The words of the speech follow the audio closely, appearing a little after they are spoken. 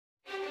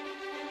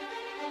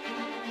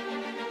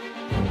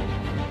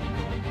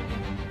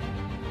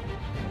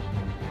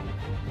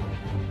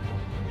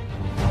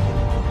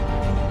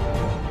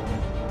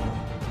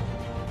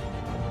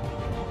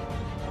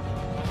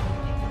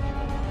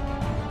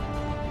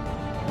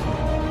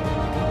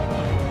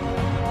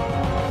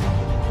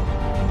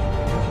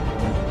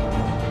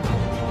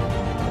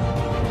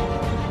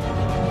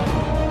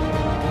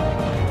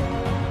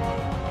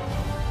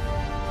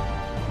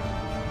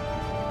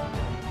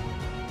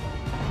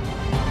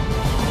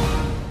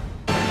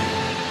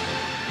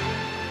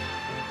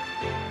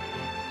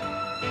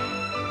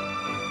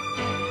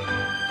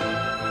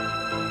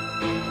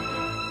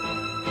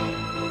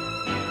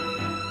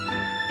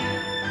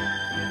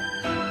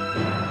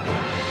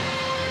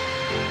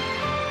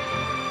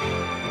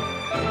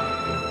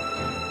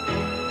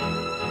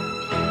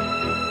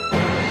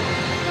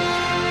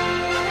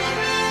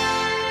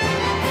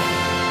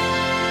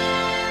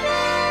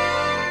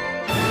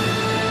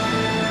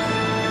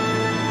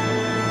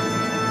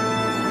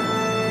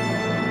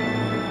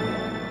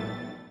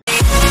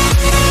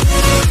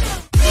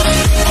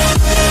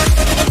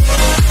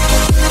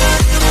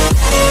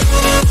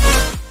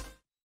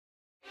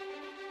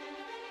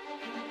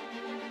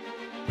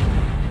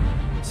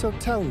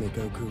Tell me,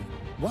 Goku,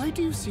 why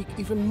do you seek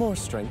even more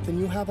strength than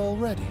you have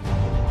already?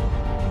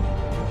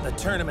 The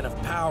Tournament of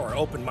Power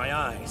opened my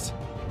eyes.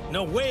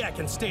 No way I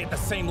can stay at the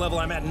same level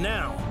I'm at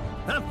now.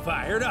 I'm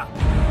fired up.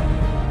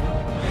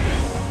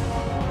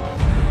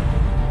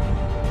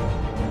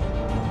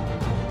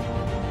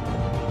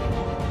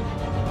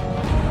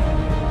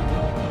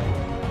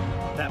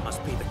 That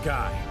must be the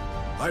guy.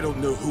 I don't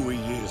know who he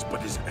is,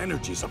 but his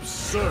energy's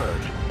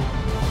absurd.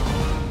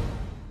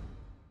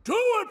 Do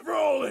it,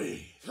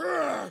 Broly!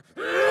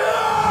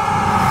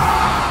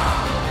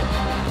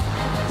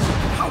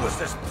 How is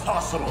this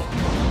possible?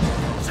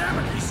 Damn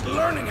it, he's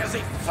learning as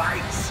he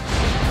fights!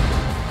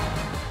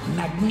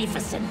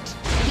 Magnificent!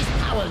 His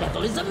power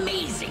level is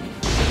amazing!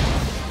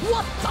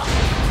 What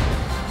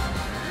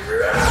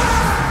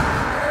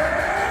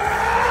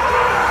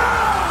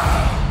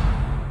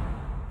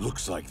the?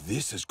 Looks like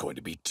this is going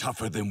to be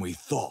tougher than we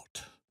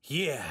thought.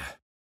 Yeah,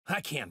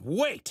 I can't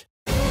wait!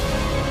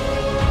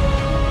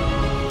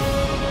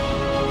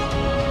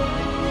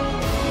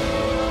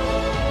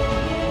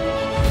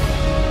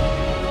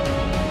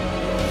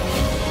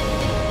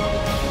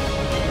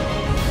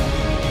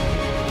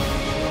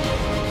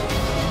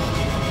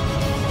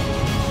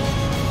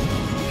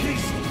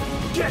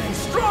 Getting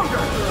stronger!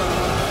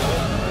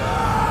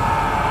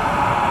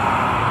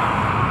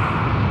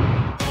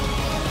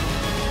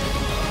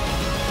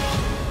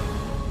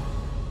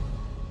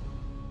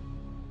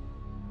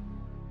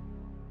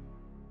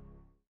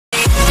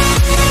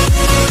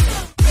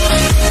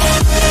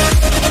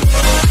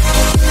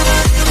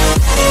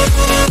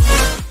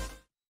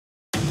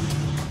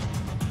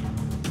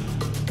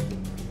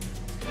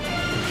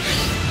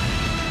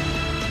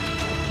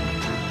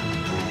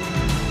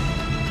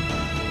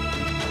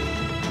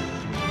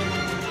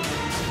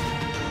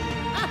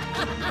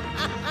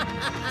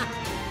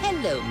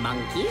 Hello,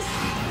 monkeys.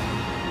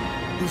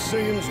 The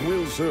Saiyans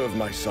will serve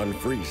my son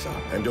Freeza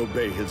and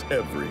obey his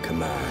every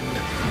command.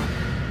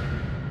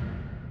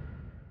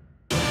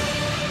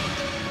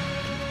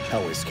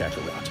 How is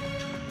Kakarot?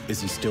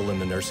 Is he still in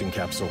the nursing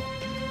capsule?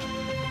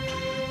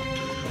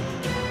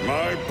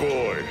 My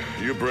boy,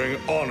 you bring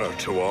honor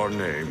to our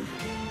name.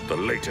 The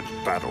latent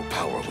battle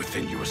power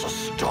within you is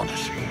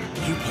astonishing.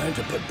 You plan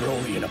to put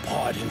Broly in a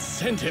pod and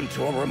send him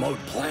to a remote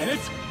planet?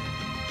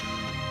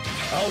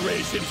 I'll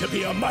raise him to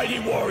be a mighty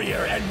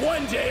warrior, and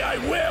one day I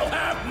will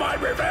have my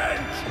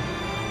revenge!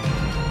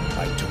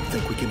 I don't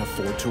think we can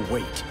afford to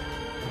wait.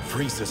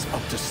 Frieza's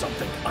up to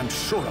something, I'm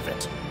sure of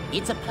it.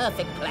 It's a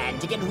perfect plan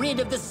to get rid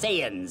of the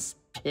Saiyans,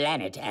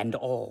 planet and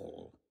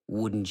all.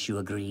 Wouldn't you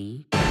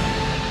agree?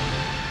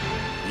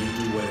 You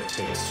do what it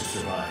takes to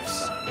survive,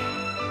 son.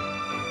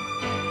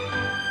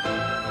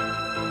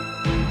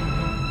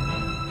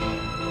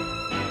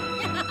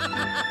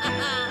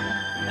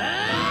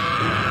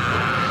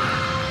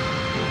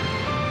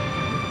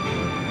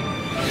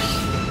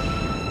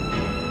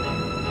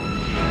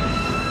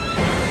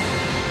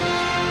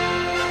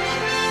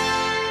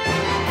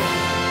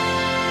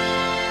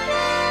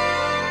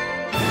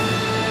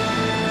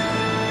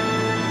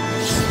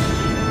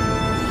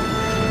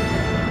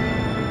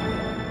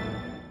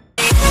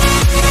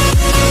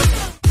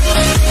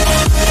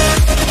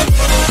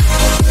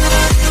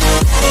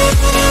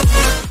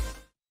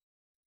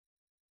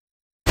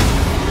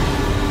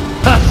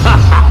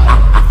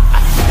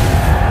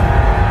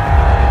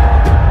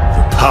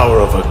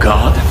 Power of a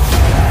god?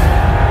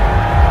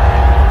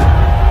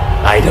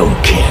 I don't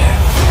care.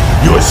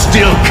 You're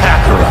still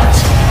Kakarot.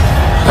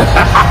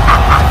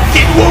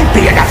 It won't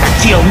be enough to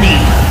kill me.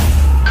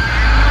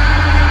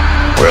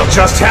 We'll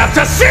just have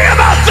to see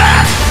about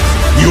that!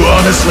 You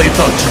honestly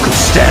thought you could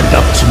stand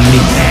up to me?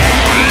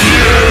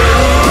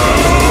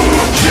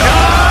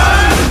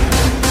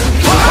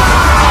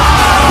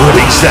 What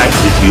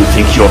exactly do you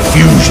think your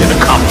fusion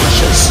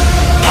accomplishes?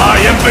 I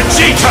am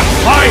Vegeta!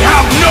 I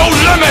have no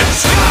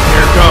limits!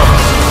 Here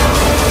comes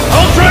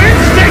Ultra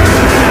Instinct!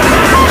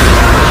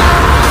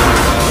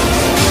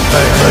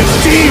 I'm a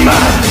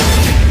demon!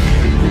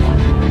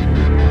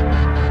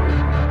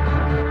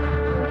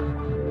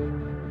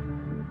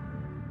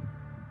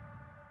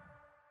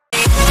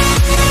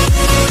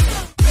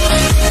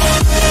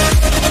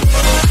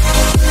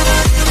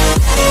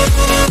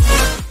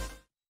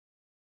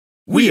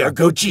 We are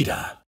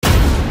Gogeta.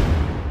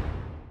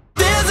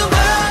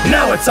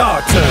 Now it's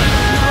our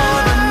turn!